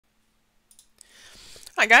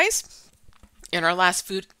Hi guys! In our last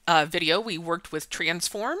video, we worked with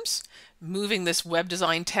transforms, moving this web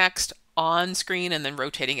design text on screen and then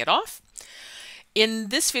rotating it off. In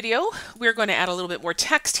this video, we're going to add a little bit more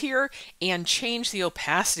text here and change the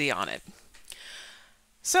opacity on it.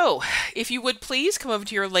 So, if you would please come over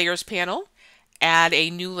to your layers panel, add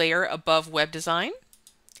a new layer above web design.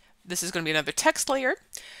 This is going to be another text layer.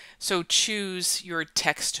 So choose your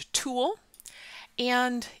text tool,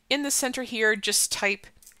 and in the center here, just type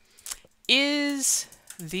 "is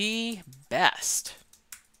the best"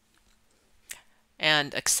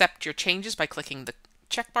 and accept your changes by clicking the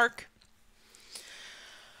check mark.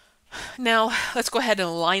 Now let's go ahead and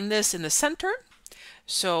align this in the center.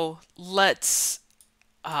 So let's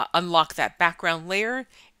unlock that background layer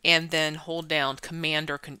and then hold down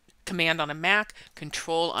Command on a Mac,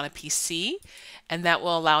 Control on a PC, and that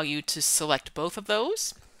will allow you to select both of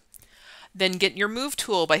those. Then get your Move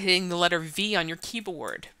tool by hitting the letter V on your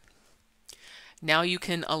keyboard. Now you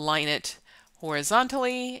can align it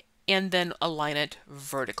horizontally and then align it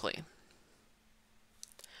vertically.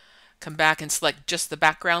 Come back and select just the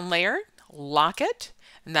background layer, lock it,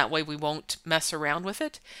 and that way we won't mess around with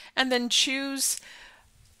it, and then select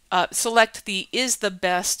the "is the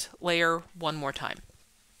best" layer one more time.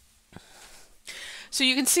 So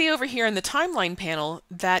you can see over here in the timeline panel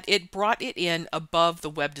that it brought it in above the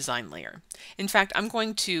web design layer. In fact, I'm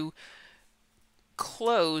going to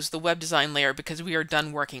close the web design layer because we are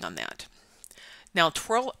done working on that. Now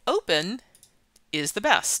twirl open "is the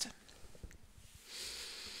best."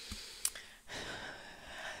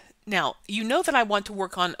 Now, you know that I want to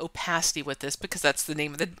work on opacity with this because that's the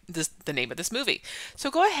name of the name of this movie. So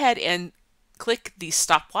go ahead and click the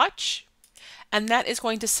stopwatch, and that is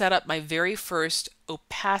going to set up my very first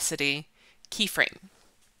opacity keyframe.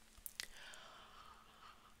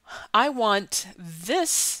 I want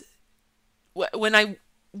this when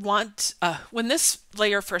this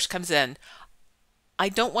layer first comes in, I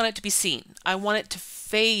don't want it to be seen. I want it to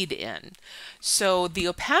fade in. So the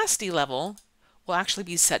opacity level will actually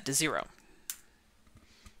be set to 0.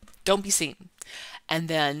 Don't be seen. And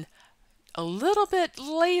then a little bit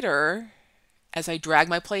later, as I drag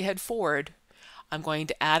my playhead forward, I'm going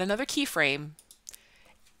to add another keyframe,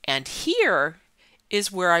 and here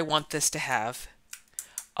is where I want this to have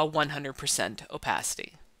a 100%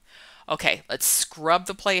 opacity. Okay, let's scrub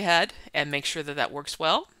the playhead and make sure that that works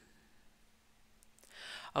well.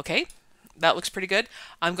 Okay, that looks pretty good.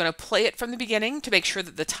 I'm going to play it from the beginning to make sure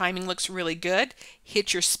that the timing looks really good.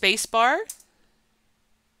 Hit your space bar.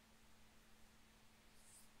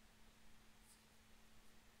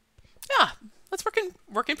 Yeah, that's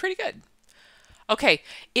working pretty good. Okay,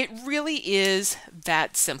 it really is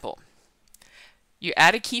that simple. You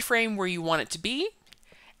add a keyframe where you want it to be.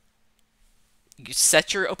 You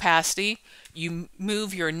set your opacity. You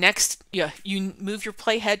move your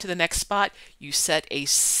playhead to the next spot. You set a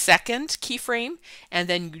second keyframe, and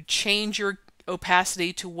then you change your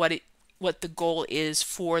opacity to what the goal is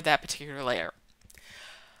for that particular layer.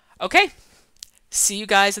 Okay, see you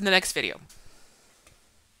guys in the next video.